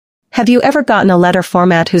Have you ever gotten a letter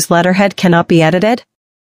format whose letterhead cannot be edited?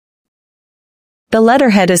 The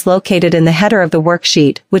letterhead is located in the header of the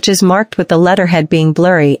worksheet, which is marked with the letterhead being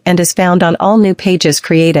blurry and is found on all new pages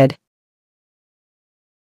created.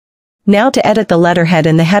 Now to edit the letterhead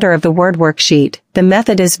in the header of the Word worksheet, the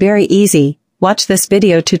method is very easy. Watch this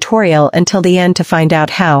video tutorial until the end to find out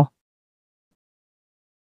how.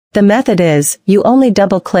 The method is, you only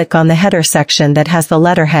double-click on the header section that has the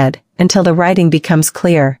letterhead, until the writing becomes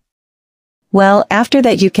clear. Well, after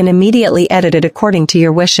that you can immediately edit it according to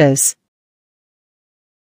your wishes.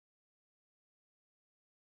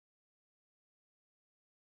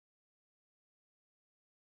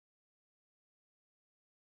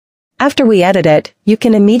 After we edit it, you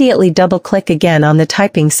can immediately double-click again on the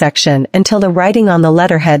typing section until the writing on the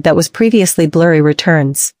letterhead that was previously blurry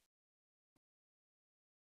returns.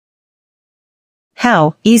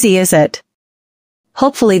 How easy is it?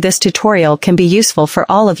 Hopefully this tutorial can be useful for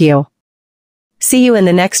all of you. See you in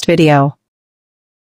the next video.